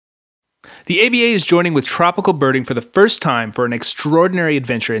The ABA is joining with Tropical Birding for the first time for an extraordinary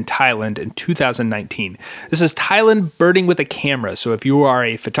adventure in Thailand in 2019. This is Thailand birding with a camera, so if you are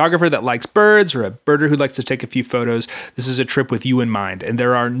a photographer that likes birds or a birder who likes to take a few photos, this is a trip with you in mind. And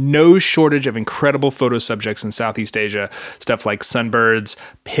there are no shortage of incredible photo subjects in Southeast Asia, stuff like sunbirds,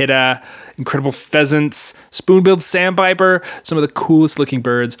 pitta, incredible pheasants, spoon-billed sandpiper, some of the coolest looking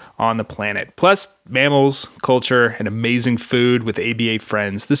birds on the planet. Plus, mammals, culture, and amazing food with ABA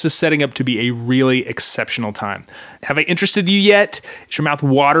friends. This is setting up to be a really exceptional time. Have I interested you yet? Is your mouth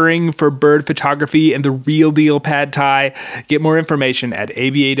watering for bird photography and the real deal pad thai? Get more information at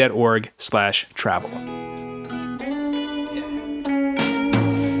aba.org/travel.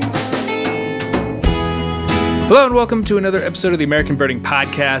 Hello and welcome to another episode of the American Birding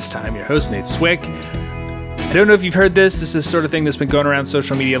Podcast. I'm your host, Nate Swick. I don't know if you've heard this. This is the sort of thing that's been going around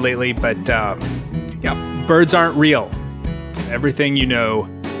social media lately, but birds aren't real. Everything you know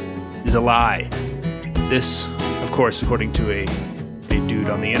is a lie. This, of course, according to a dude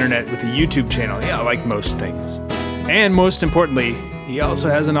on the internet with a YouTube channel. Yeah, like most things. And most importantly, he also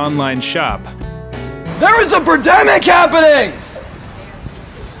has an online shop. There is a birdemic happening!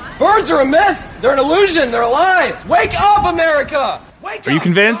 Birds are a myth! They're an illusion! They're alive! Wake up, America! Wake up! Are you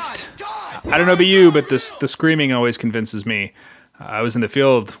convinced? I don't know about you, but the screaming always convinces me. I was in the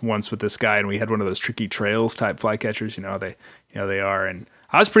field once with this guy, and we had one of those tricky trails type flycatchers. They are. And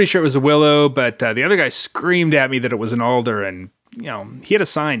I was pretty sure it was a willow, but the other guy screamed at me that it was an alder, and he had a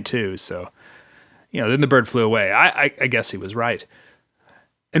sign too. So, then the bird flew away. I guess he was right.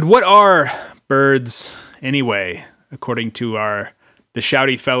 And what are birds anyway? According to the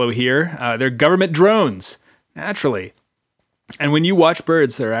shouty fellow here, they're government drones, naturally. And when you watch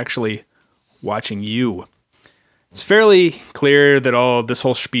birds, they're actually watching you. It's fairly clear that this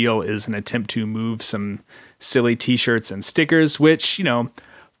whole spiel is an attempt to move some silly t-shirts and stickers, which,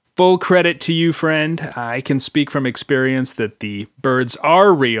 full credit to you, friend. I can speak from experience that the birds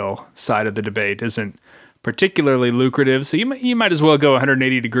are real side of the debate isn't particularly lucrative, so you might as well go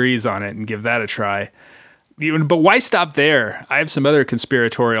 180 degrees on it and give that a try. But why stop there? I have some other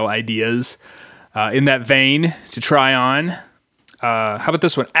conspiratorial ideas in that vein to try on. How about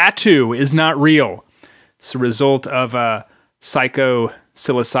this one? Atu is not real. It's a result of a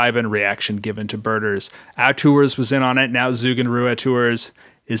psilocybin reaction given to birders. Tours was in on it. Now Zuganrua Tours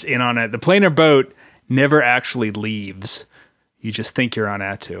is in on it. The plane or boat never actually leaves. You just think you're on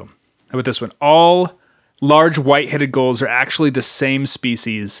Atu. How about this one? All large white-headed gulls are actually the same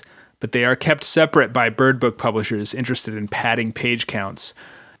species, but they are kept separate by bird book publishers interested in padding page counts.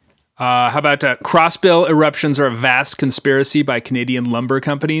 How about crossbill eruptions are a vast conspiracy by Canadian lumber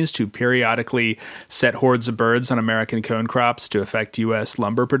companies to periodically set hordes of birds on American cone crops to affect U.S.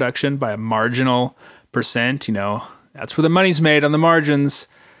 lumber production by a marginal percent. That's where the money's made, on the margins.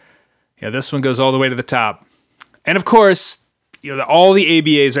 This one goes all the way to the top. And of course, all the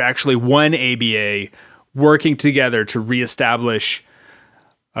ABAs are actually one ABA working together to reestablish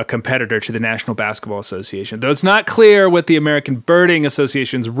a competitor to the National Basketball Association. Though it's not clear what the American Birding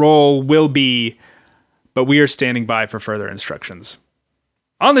Association's role will be, but we are standing by for further instructions.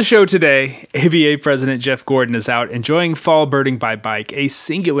 On the show today, ABA President Jeff Gordon is out enjoying fall birding by bike, a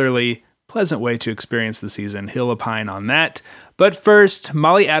singularly pleasant way to experience the season. He'll opine on that. But first,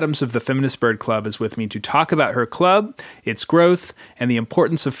 Molly Adams of the Feminist Bird Club is with me to talk about her club, its growth, and the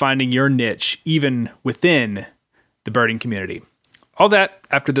importance of finding your niche, even within the birding community. All that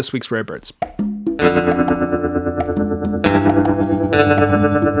after this week's Rare Birds.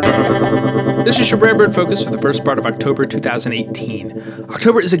 This is your Rare Bird Focus for the first part of October 2018.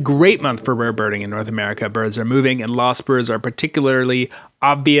 October is a great month for rare birding in North America. Birds are moving and lost birds are particularly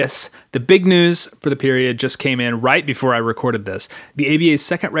obvious. The big news for the period just came in right before I recorded this. The ABA's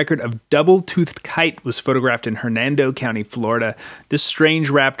second record of double-toothed kite was photographed in Hernando County, Florida. This strange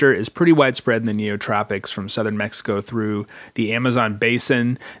raptor is pretty widespread in the neotropics from southern Mexico through the Amazon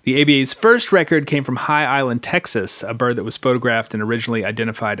basin. The ABA's first record came from High Island, Texas, a bird that was photographed and originally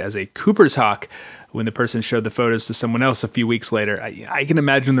identified as a Cooper's hawk. When the person showed the photos to someone else a few weeks later, I can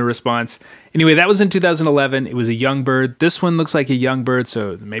imagine the response. Anyway, that was in 2011. It was a young bird. This one looks like a young bird,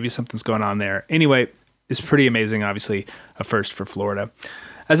 so maybe something's going on there. Anyway, it's pretty amazing, obviously, a first for Florida.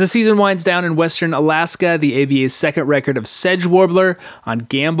 As the season winds down in western Alaska, the ABA's second record of sedge warbler on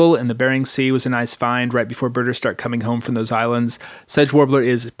Gamble in the Bering Sea was a nice find right before birders start coming home from those islands. Sedge warbler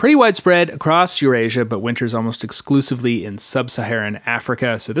is pretty widespread across Eurasia, but winters almost exclusively in sub-Saharan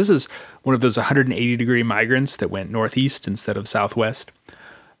Africa. So this is one of those 180-degree migrants that went northeast instead of southwest.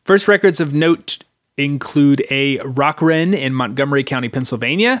 First records of note include a rock wren in Montgomery County,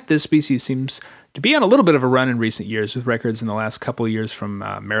 Pennsylvania. This species seems to be on a little bit of a run in recent years with records in the last couple of years from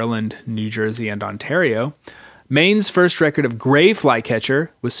Maryland, New Jersey, and Ontario. Maine's first record of gray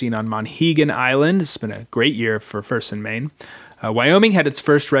flycatcher was seen on Monhegan Island. It's been a great year for first in Maine. Wyoming had its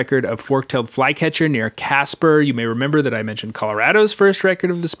first record of fork-tailed flycatcher near Casper. You may remember that I mentioned Colorado's first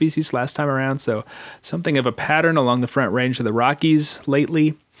record of the species last time around, so something of a pattern along the Front Range of the Rockies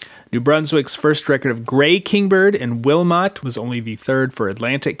lately. New Brunswick's first record of gray kingbird in Wilmot was only the third for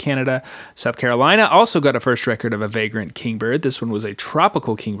Atlantic Canada. South Carolina also got a first record of a vagrant kingbird. This one was a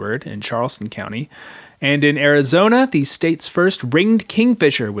tropical kingbird in Charleston County. And in Arizona, the state's first ringed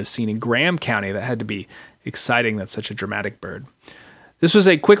kingfisher was seen in Graham County. That had to be exciting. That's such a dramatic bird. This was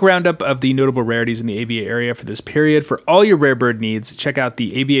a quick roundup of the notable rarities in the ABA area for this period. For all your rare bird needs, check out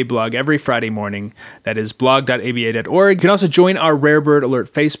the ABA blog every Friday morning. That is blog.aba.org. You can also join our Rare Bird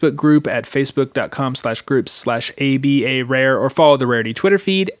Alert Facebook group at facebook.com/groups/ABA Rare or follow the Rarity Twitter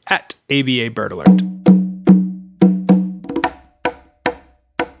feed at ABA Bird Alert.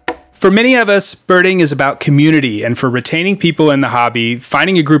 For many of us, birding is about community, and for retaining people in the hobby,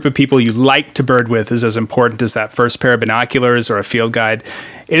 finding a group of people you like to bird with is as important as that first pair of binoculars or a field guide.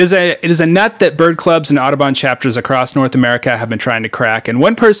 It is a nut that bird clubs and Audubon chapters across North America have been trying to crack, and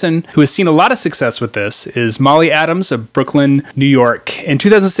one person who has seen a lot of success with this is Molly Adams of Brooklyn, New York. In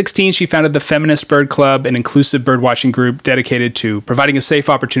 2016, she founded the Feminist Bird Club, an inclusive birdwatching group dedicated to providing a safe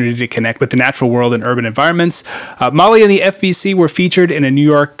opportunity to connect with the natural world in urban environments. Molly and the FBC were featured in a New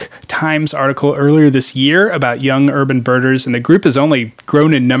York Times article earlier this year about young urban birders, and the group has only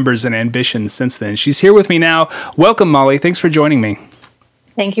grown in numbers and ambition since then. She's here with me now. Welcome, Molly. Thanks for joining me.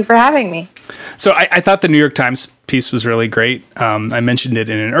 Thank you for having me. So I thought the New York Times piece was really great. I mentioned it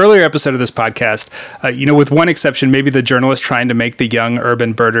in an earlier episode of this podcast. With one exception, maybe the journalist trying to make the young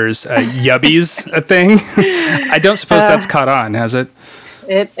urban birders yubbies a thing. I don't suppose that's caught on, has it?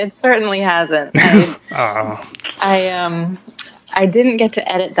 It certainly hasn't. I didn't get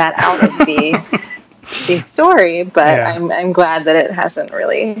to edit that out of the story, but yeah. I'm glad that it hasn't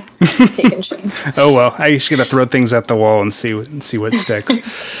really taken shape. Oh well, I just gotta throw things at the wall and see what sticks.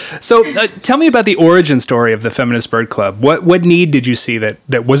 So, tell me about the origin story of the Feminist Bird Club. What need did you see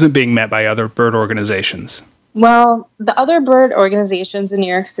that wasn't being met by other bird organizations? Well, the other bird organizations in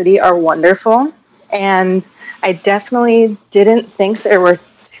New York City are wonderful, and I definitely didn't think there were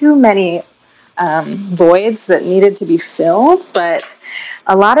too many voids that needed to be filled, but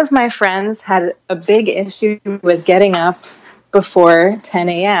a lot of my friends had a big issue with getting up before 10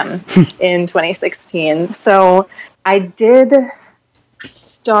 a.m. in 2016. So I did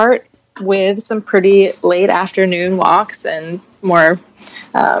start with some pretty late afternoon walks and more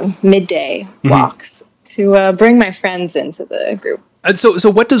midday walks to bring my friends into the group. And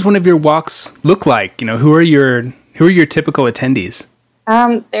so what does one of your walks look like? Who are your typical attendees?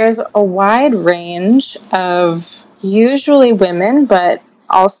 There's a wide range of usually women, but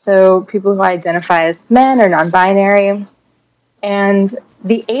also people who identify as men or non-binary. And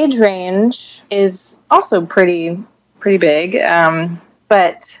the age range is also pretty big.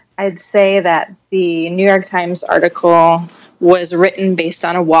 But I'd say that the New York Times article was written based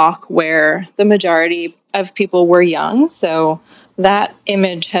on a walk where the majority of people were young. So that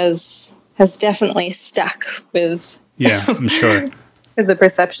image has definitely stuck with... Yeah, I'm sure. with the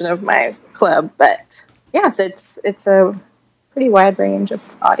perception of my club. But yeah, it's a pretty wide range of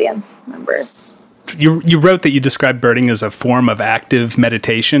audience members. You wrote that you described birding as a form of active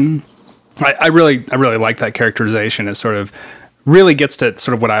meditation. I really like that characterization. It sort of really gets to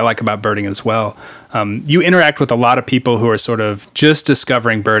sort of what I like about birding as well. You interact with a lot of people who are sort of just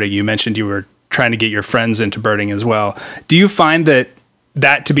discovering birding. You mentioned you were trying to get your friends into birding as well. Do you find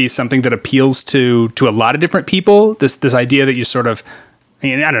that to be something that appeals to a lot of different people? This idea that you sort of, I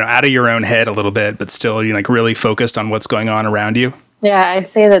don't know, out of your own head a little bit, but still you really focused on what's going on around you? Yeah, I'd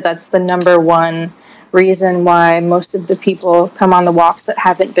say that that's the number one reason why most of the people come on the walks that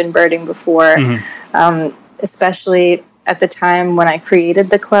haven't been birding before. Especially at the time when I created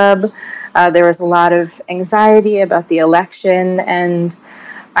the club, there was a lot of anxiety about the election, and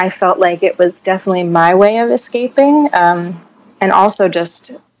I felt like it was definitely my way of escaping. And also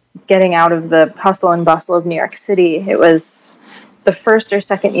just getting out of the hustle and bustle of New York City. It was the first or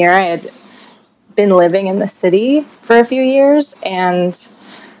second year I had been living in the city for a few years, and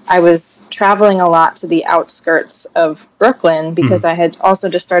I was traveling a lot to the outskirts of Brooklyn because I had also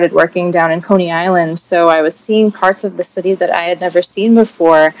just started working down in Coney Island. So I was seeing parts of the city that I had never seen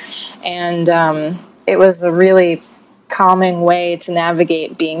before. And it was a really calming way to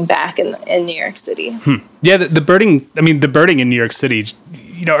navigate being back in New York City. Yeah, the birding in New York City,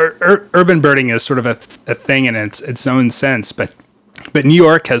 urban birding is sort of a thing in its own sense, but New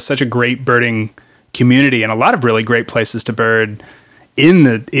York has such a great birding community and a lot of really great places to bird in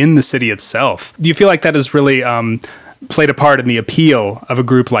the city itself. Do you feel like that has really played a part in the appeal of a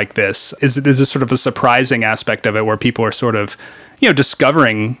group like this? Is this sort of a surprising aspect of it where people are sort of,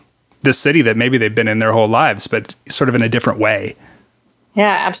 discovering this city that maybe they've been in their whole lives, but sort of in a different way?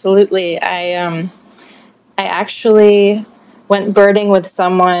 Yeah, absolutely. I actually went birding with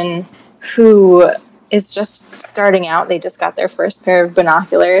someone who is just starting out. They just got their first pair of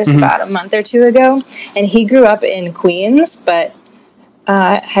binoculars about a month or two ago, and he grew up in Queens, but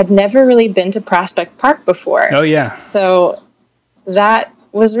had never really been to Prospect Park before. Oh, yeah. So that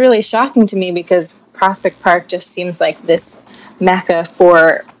was really shocking to me because Prospect Park just seems like this mecca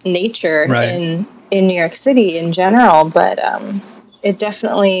for nature in New York City in general. But it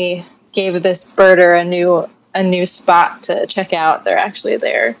definitely gave this birder a new spot to check out. They're actually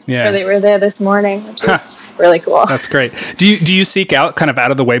there. Yeah. Or they were there this morning, which is really cool. That's great. Do you seek out kind of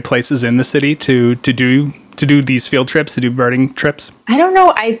out of the way places in the city to do these field trips, to do birding trips? I don't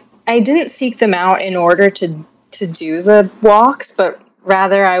know. I didn't seek them out in order to do the walks, but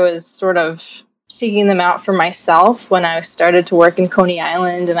rather I was sort of seeking them out for myself when I started to work in Coney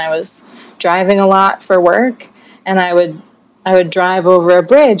Island, and I was driving a lot for work, and I would drive over a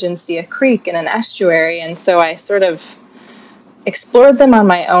bridge and see a creek and an estuary, and so I sort of explored them on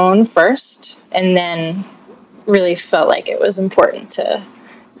my own first, and then really felt like it was important to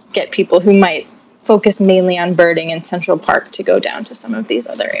get people who might focus mainly on birding in Central Park to go down to some of these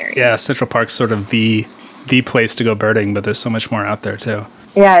other areas. Yeah, Central Park's sort of the place to go birding, but there's so much more out there too.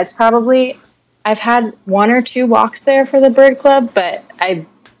 Yeah, it's probably, I've had one or two walks there for the bird club, but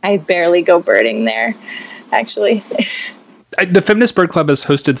I barely go birding there, actually. The Feminist Bird Club has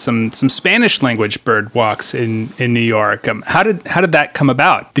hosted some Spanish language bird walks in New York. How did that come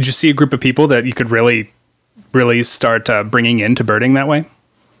about? Did you see a group of people that you could really start bringing into birding that way?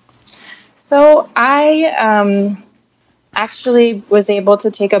 So I actually was able to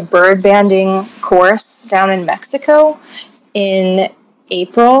take a bird banding course down in Mexico in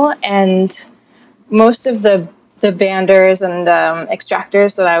April, and most of the banders and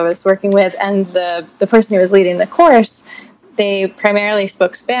extractors that I was working with and the person who was leading the course, they primarily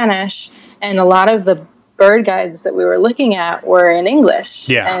spoke Spanish, and a lot of the bird guides that we were looking at were in English.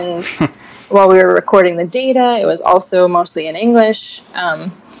 Yeah. And while we were recording the data, it was also mostly in English.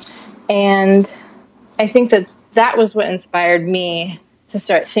 And I think that was what inspired me to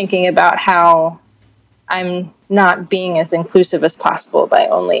start thinking about how I'm not being as inclusive as possible by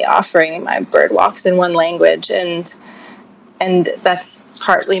only offering my bird walks in one language. And that's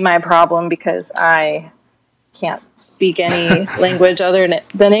partly my problem because I can't speak any language other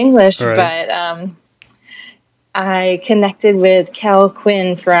than English. Right. But I connected with Kel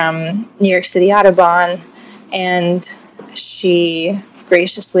Quinn from New York City Audubon, and she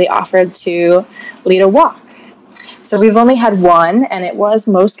graciously offered to lead a walk. So we've only had one, and it was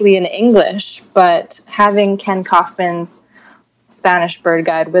mostly in English, but having Ken Kaufman's Spanish bird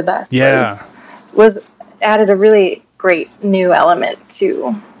guide with us was added a really great new element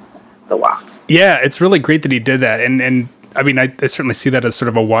to the walk. Yeah, it's really great that he did that. And I mean, I certainly see that as sort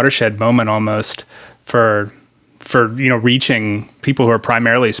of a watershed moment almost for reaching people who are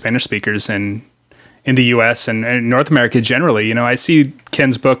primarily Spanish speakers in the U.S. and North America generally. I see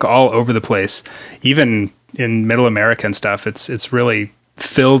Ken's book all over the place, even in Middle America and stuff. It's really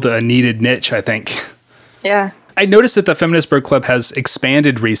filled a needed niche, I think. Yeah. I noticed that the Feminist Bird Club has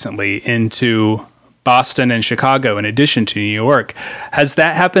expanded recently into Boston and Chicago in addition to New York. Has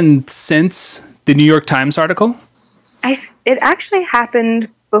that happened since the New York Times article? It actually happened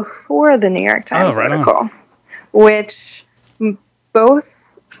before the New York Times article, on. Which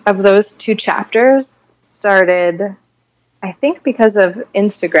both of those two chapters started, I think, because of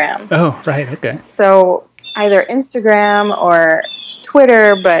Instagram. Oh, right. Okay. So either Instagram or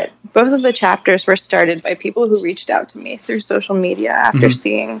Twitter, but both of the chapters were started by people who reached out to me through social media after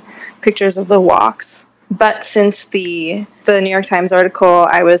seeing pictures of the walks. But since the New York Times article,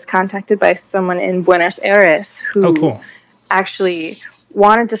 I was contacted by someone in Buenos Aires who actually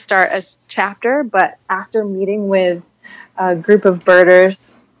wanted to start a chapter, but after meeting with a group of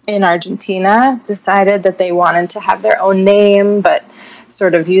birders in Argentina, decided that they wanted to have their own name, but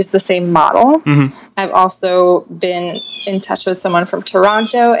sort of use the same model. Mm-hmm. I've also been in touch with someone from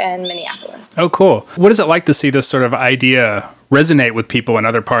Toronto and Minneapolis. Oh, cool. What is it like to see this sort of idea resonate with people in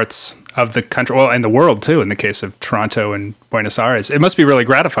other parts of the country, well, and the world too, in the case of Toronto and Buenos Aires? It must be really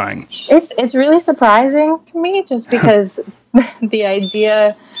gratifying. It's really surprising to me, just because the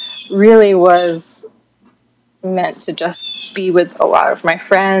idea really was meant to just be with a lot of my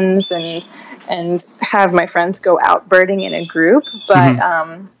friends and have my friends go out birding in a group. But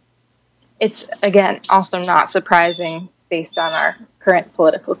it's, again, also not surprising based on our current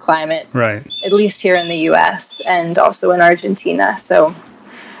political climate, Right. at least here in the U.S. and also in Argentina. So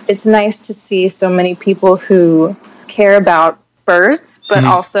it's nice to see so many people who care about birds, but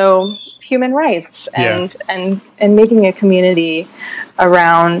also human rights and making a community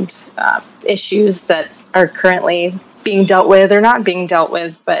around issues that are currently being dealt with or not being dealt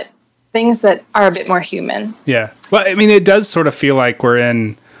with, but things that are a bit more human. Yeah. Well, I mean, it does sort of feel like we're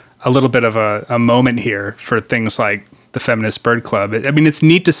in a little bit of a moment here for things like the Feminist Bird Club. I mean, it's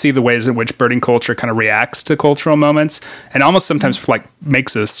neat to see the ways in which birding culture kind of reacts to cultural moments and almost sometimes like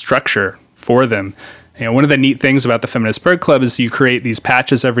makes a structure for them. You know, one of the neat things about the Feminist Bird Club is you create these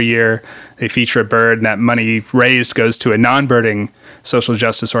patches every year. They feature a bird, and that money raised goes to a non-birding social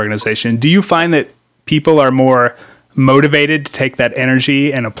justice organization. Do you find that people are more motivated to take that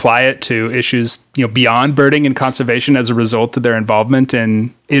energy and apply it to issues, you know, beyond birding and conservation as a result of their involvement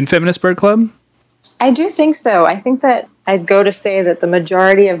in Feminist Bird Club? I do think so. I think that I'd go to say that the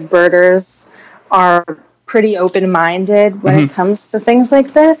majority of birders are pretty open-minded when it comes to things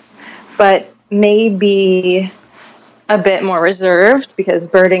like this, but maybe a bit more reserved because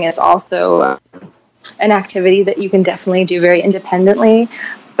birding is also an activity that you can definitely do very independently.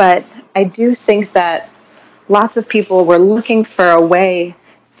 But I do think that lots of people were looking for a way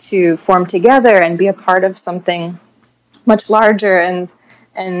to form together and be a part of something much larger,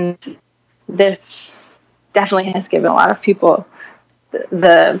 and this definitely has given a lot of people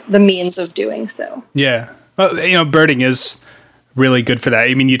the means of doing so. Yeah. Well, you know, birding is really good for that.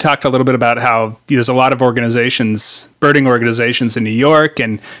 I mean, you talked a little bit about how there's a lot of organizations, birding organizations in New York,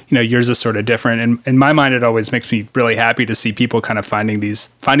 and, you know, yours is sort of different. And in my mind, it always makes me really happy to see people kind of finding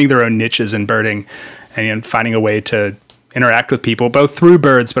their own niches in birding and, you know, finding a way to interact with people, both through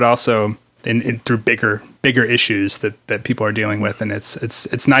birds, but also through bigger issues that people are dealing with. And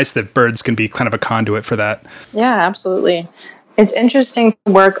it's nice that birds can be kind of a conduit for that. Yeah, absolutely. It's interesting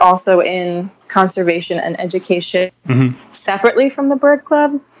to work also in conservation and education separately from the Bird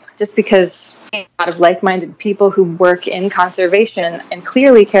Club, just because a lot of like-minded people who work in conservation and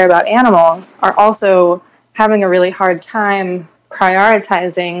clearly care about animals are also having a really hard time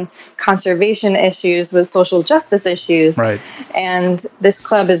prioritizing conservation issues with social justice issues. Right. And this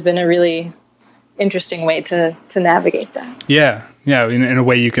club has been a really interesting way to navigate that. Yeah. Yeah. In a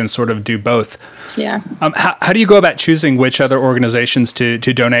way you can sort of do both. Yeah. How do you go about choosing which other organizations to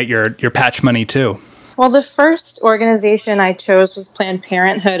donate your patch money to? Well, the first organization I chose was Planned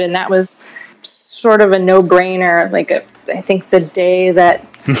Parenthood, and that was sort of a no-brainer. I think the day that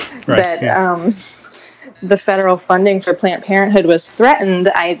the federal funding for Planned Parenthood was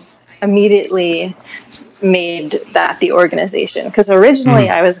threatened, I immediately made that the organization, because originally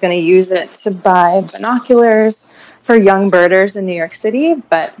I was going to use it to buy binoculars for young birders in New York City,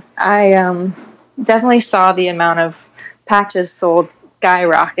 but I definitely saw the amount of patches sold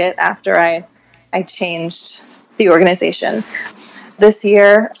skyrocket after I changed the organization. This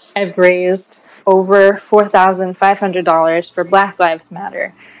year, I've raised over $4,500 for Black Lives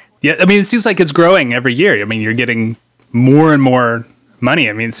Matter. Yeah, I mean, it seems like it's growing every year. I mean, you're getting more and more money.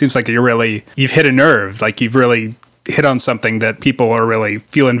 I mean, it seems like you've hit a nerve, like you've really hit on something that people are really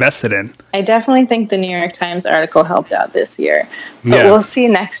feel invested in. I definitely think the New York Times article helped out this year, but we'll see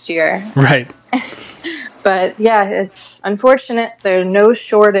next year. Right. But yeah, it's unfortunate. There's no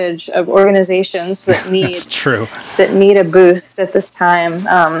shortage of organizations that need That's true. that need a boost at this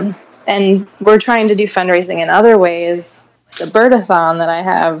time. And we're trying to do fundraising in other ways. The Birdathon that I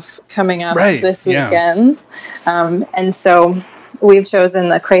have coming up this weekend. Yeah. And so we've chosen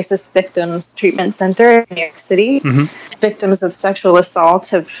the Crisis Victims Treatment Center in New York City. Victims of sexual assault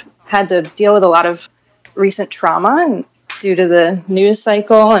have had to deal with a lot of recent trauma and due to the news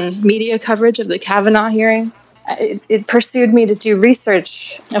cycle and media coverage of the Kavanaugh hearing. It pursued me to do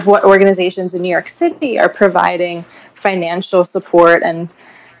research of what organizations in New York City are providing financial support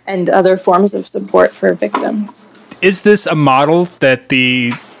and other forms of support for victims. Is this a model that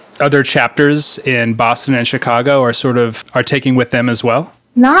the other chapters in Boston and Chicago are taking with them as well?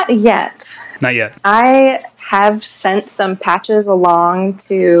 Not yet. Not yet. I have sent some patches along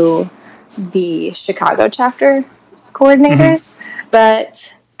to the Chicago chapter coordinators,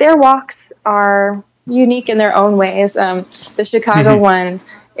 but their walks are unique in their own ways. The Chicago one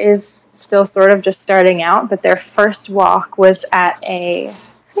is still sort of just starting out, but their first walk was at I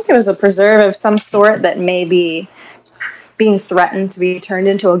think it was a preserve of some sort that may be being threatened to be turned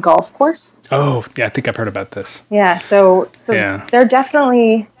into a golf course. Oh, yeah, I think I've heard about this. Yeah, so they're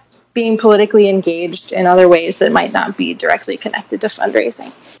definitely being politically engaged in other ways that might not be directly connected to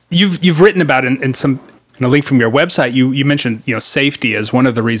fundraising. You've written about in some and a link from your website, you mentioned, safety as one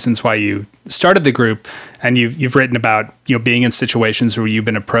of the reasons why you started the group. And you've written about, being in situations where you've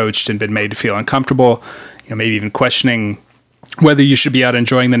been approached and been made to feel uncomfortable, maybe even questioning whether you should be out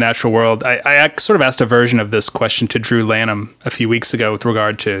enjoying the natural world. I sort of asked a version of this question to Drew Lanham a few weeks ago with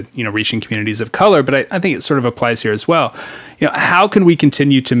regard to, reaching communities of color, but I think it sort of applies here as well. How can we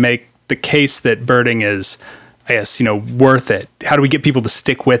continue to make the case that birding is, I guess, worth it? How do we get people to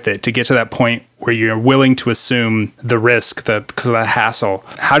stick with it, to get to that point where you're willing to assume the risk, because of the hassle?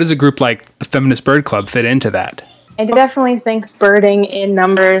 How does a group like the Feminist Bird Club fit into that? I definitely think birding in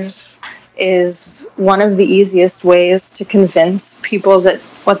numbers is one of the easiest ways to convince people that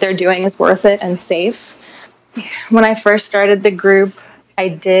what they're doing is worth it and safe. When I first started the group, I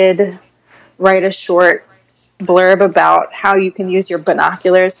did write a short blurb about how you can use your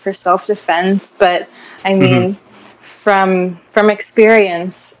binoculars for self-defense, but I mean, from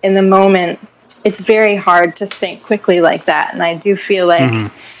experience in the moment, it's very hard to think quickly like that. And I do feel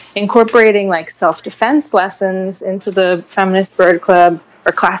like incorporating like self-defense lessons into the Feminist Bird Club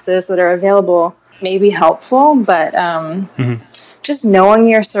or classes that are available may be helpful, but just knowing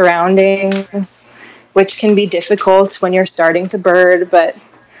your surroundings, which can be difficult when you're starting to bird, but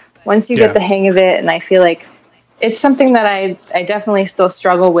once you get the hang of it, and I feel like it's something that I definitely still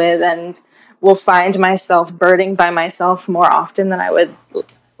struggle with, and will find myself birding by myself more often than I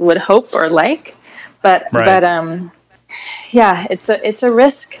would hope or like. But it's a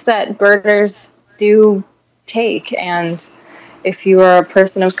risk that birders do take, and if you are a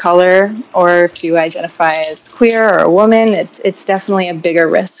person of color or if you identify as queer or a woman, it's definitely a bigger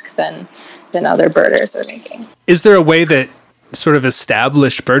risk than other birders are making. Is there a way that sort of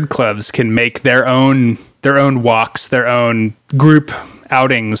established bird clubs can make their own walks, their own group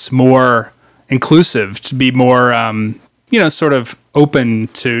outings more inclusive, to be more, sort of open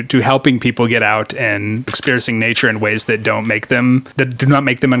to helping people get out and experiencing nature in ways that do not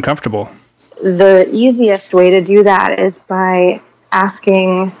make them uncomfortable? The easiest way to do that is by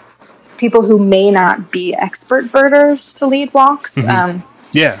asking people who may not be expert birders to lead walks. And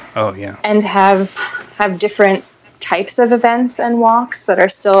have different types of events and walks that are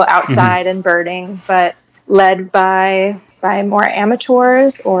still outside and birding, but led by more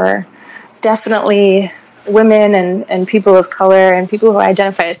amateurs, or definitely women and people of color and people who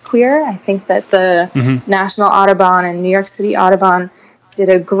identify as queer. I think that the National Audubon and New York City Audubon did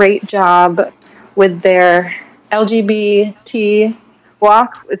a great job with their LGBT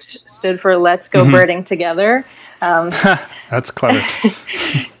walk, which stood for Let's Go Birding Together. That's clever.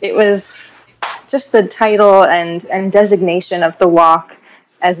 It was just the title and designation of the walk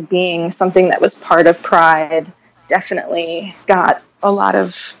as being something that was part of Pride definitely got a lot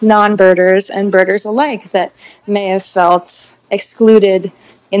of non-birders and birders alike that may have felt excluded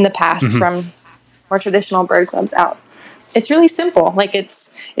in the past from more traditional bird clubs out. It's really simple. Like it's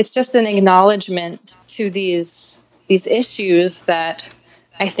just an acknowledgement to these issues that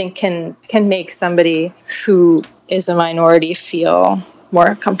I think can make somebody who is a minority feel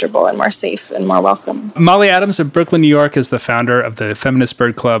more comfortable and more safe and more welcome. Molly Adams of Brooklyn, New York is the founder of the Feminist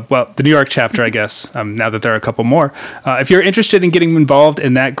Bird Club. Well, the New York chapter, I guess, now that there are a couple more. If you're interested in getting involved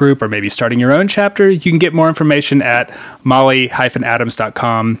in that group or maybe starting your own chapter, you can get more information at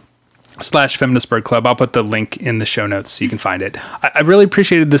molly-adams.com/Feminist Bird Club. I'll put the link in the show notes so you can find it. I really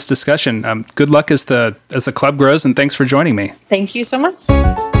appreciated this discussion. Good luck as the club grows, and thanks for joining me. Thank you so much.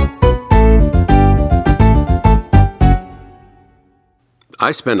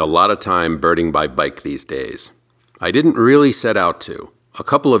 I spend a lot of time birding by bike these days. I didn't really set out to. A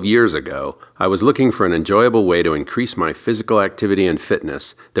couple of years ago, I was looking for an enjoyable way to increase my physical activity and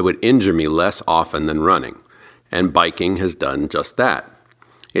fitness that would injure me less often than running, and biking has done just that.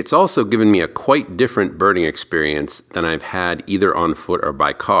 It's also given me a quite different birding experience than I've had either on foot or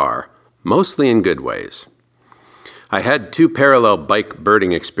by car, mostly in good ways. I had 2 parallel bike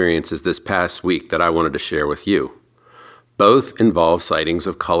birding experiences this past week that I wanted to share with you. Both involve sightings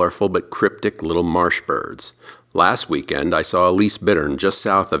of colorful but cryptic little marsh birds. Last weekend, I saw a least bittern just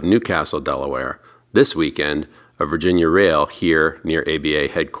south of Newcastle, Delaware. This weekend, a Virginia rail here near ABA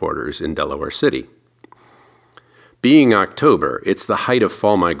headquarters in Delaware City. Being October, it's the height of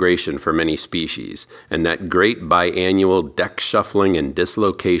fall migration for many species, and that great biannual deck shuffling and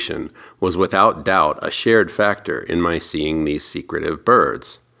dislocation was without doubt a shared factor in my seeing these secretive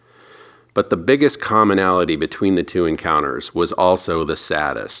birds. But the biggest commonality between the 2 encounters was also the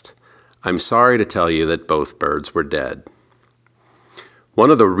saddest. I'm sorry to tell you that both birds were dead. One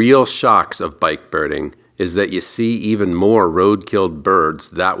of the real shocks of bike birding is that you see even more road-killed birds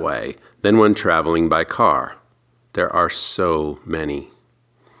that way than when traveling by car. There are so many.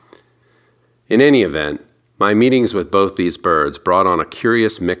 In any event, My meetings with both these birds brought on a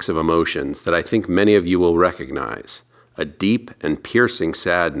curious mix of emotions that I think many of you will recognize. A deep and piercing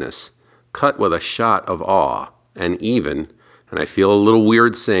sadness, cut with a shot of awe, and even, and I feel a little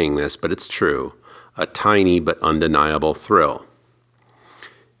weird saying this, but it's true, a tiny but undeniable thrill.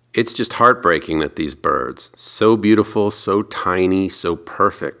 It's just heartbreaking that these birds, so beautiful, so tiny, so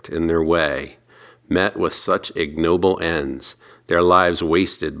perfect in their way, met with such ignoble ends, their lives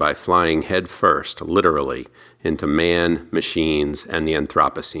wasted by flying head first, literally, into man, machines, and the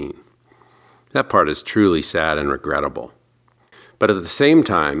Anthropocene. That part is truly sad and regrettable. But at the same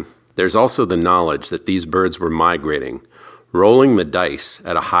time, there's also the knowledge that these birds were migrating, rolling the dice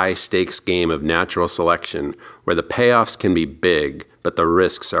at a high-stakes game of natural selection where the payoffs can be big, but the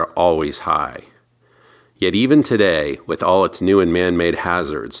risks are always high. Yet even today, with all its new and man-made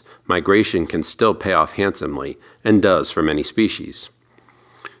hazards, migration can still pay off handsomely, and does for many species.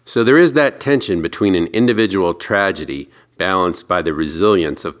 So there is that tension between an individual tragedy balanced by the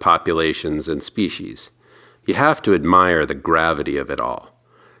resilience of populations and species. You have to admire the gravity of it all.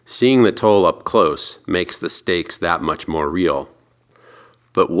 Seeing the toll up close makes the stakes that much more real.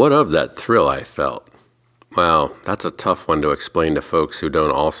 But what of that thrill I felt? Well, that's a tough one to explain to folks who don't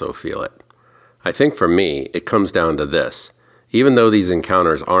also feel it. I think for me, it comes down to this. Even though these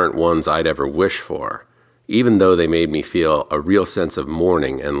encounters aren't ones I'd ever wish for, even though they made me feel a real sense of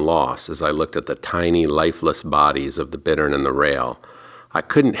mourning and loss as I looked at the tiny, lifeless bodies of the bittern and the rail, I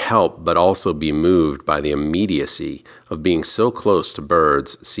couldn't help but also be moved by the immediacy of being so close to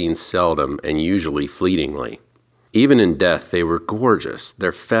birds seen seldom and usually fleetingly. Even in death, they were gorgeous,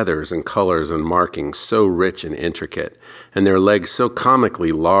 their feathers and colors and markings so rich and intricate, and their legs so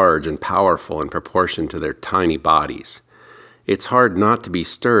comically large and powerful in proportion to their tiny bodies. It's hard not to be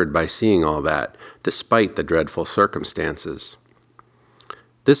stirred by seeing all that, despite the dreadful circumstances.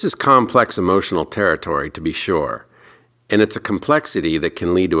 This is complex emotional territory, to be sure, and it's a complexity that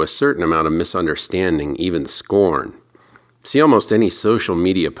can lead to a certain amount of misunderstanding, even scorn. See almost any social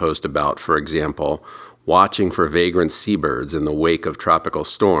media post about, for example, watching for vagrant seabirds in the wake of tropical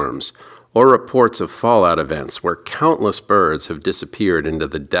storms, or reports of fallout events where countless birds have disappeared into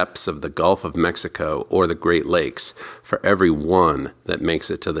the depths of the Gulf of Mexico or the Great Lakes for every one that makes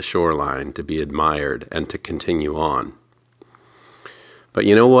it to the shoreline to be admired and to continue on. But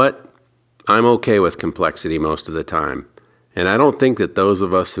you know what? I'm okay with complexity most of the time, and I don't think that those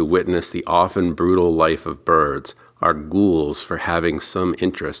of us who witness the often brutal life of birds are ghouls for having some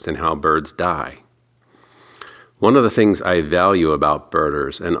interest in how birds die. One of the things I value about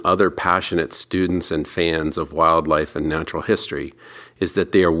birders and other passionate students and fans of wildlife and natural history is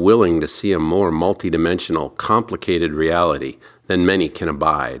that they are willing to see a more multidimensional, complicated reality than many can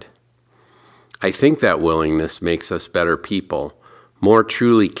abide. I think that willingness makes us better people, more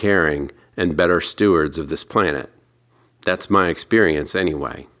truly caring, and better stewards of this planet. That's my experience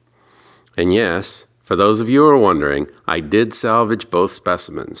anyway. And yes, for those of you who are wondering, I did salvage both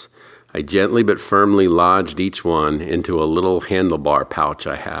specimens. I gently but firmly lodged each one into a little handlebar pouch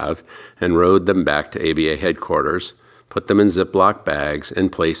I have and rode them back to ABA headquarters, put them in Ziploc bags,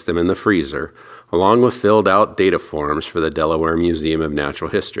 and placed them in the freezer, along with filled out data forms for the Delaware Museum of Natural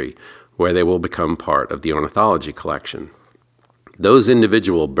History, where they will become part of the ornithology collection. Those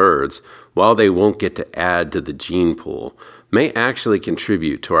individual birds, while they won't get to add to the gene pool, may actually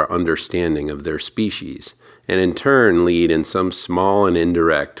contribute to our understanding of their species, and in turn lead in some small and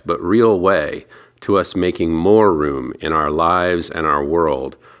indirect but real way to us making more room in our lives and our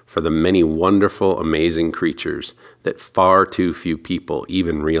world for the many wonderful, amazing creatures that far too few people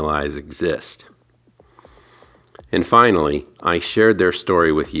even realize exist. And finally, I shared their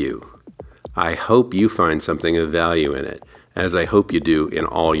story with you. I hope you find something of value in it, as I hope you do in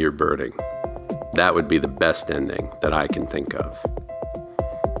all your birding. That would be the best ending that I can think of.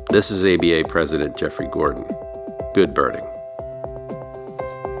 This is ABA President Jeffrey Gordon. Good birding.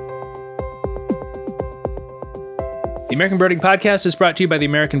 The American Birding Podcast is brought to you by the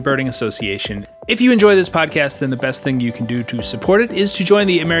American Birding Association. If you enjoy this podcast, then the best thing you can do to support it is to join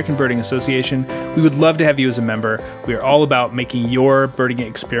the American Birding Association. We would love to have you as a member. We are all about making your birding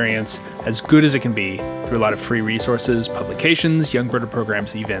experience as good as it can be through a lot of free resources, publications, young birder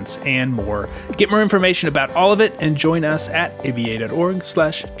programs, events, and more. Get more information about all of it and join us at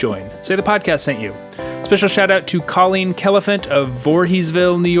aba.org/join. Say the podcast sent you. Special shout out to Colleen Kellephant of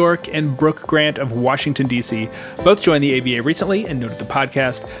Voorheesville, New York, and Brooke Grant of Washington, D.C. Both joined the ABA recently and noted the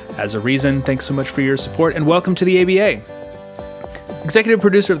podcast as a reason. Thanks so much for your support and welcome to the ABA. Executive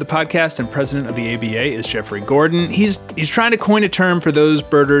producer of the podcast and president of the ABA is Jeffrey Gordon. He's trying to coin a term for those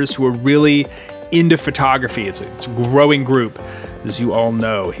birders who are really into photography. It's a growing group, as you all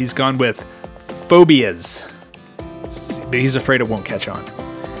know. He's gone with phobias. But he's afraid it won't catch on.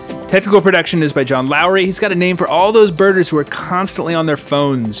 Technical production is by John Lowry. He's got a name for all those birders who are constantly on their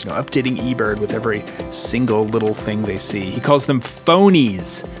phones, updating eBird with every single little thing they see. He calls them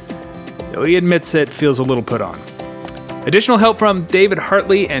phonies. Though he admits it feels a little put on. Additional help from David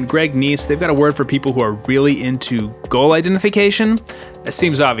Hartley and Greg Neese. They've got a word for people who are really into goal identification. That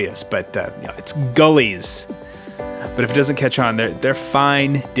seems obvious, but it's gullies. But if it doesn't catch on, they're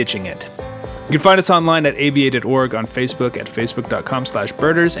fine ditching it. You can find us online at aba.org, on Facebook at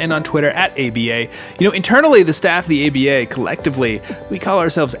facebook.com/birders, and on Twitter at ABA. Internally, the staff of the ABA, collectively, we call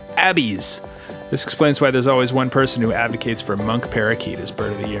ourselves Abbies. This explains why there's always one person who advocates for monk parakeet as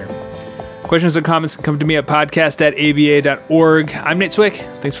Bird of the Year. Questions and comments can come to me at podcast@aba.org. I'm Nate Swick.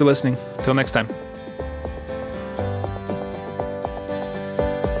 Thanks for listening. Until next time.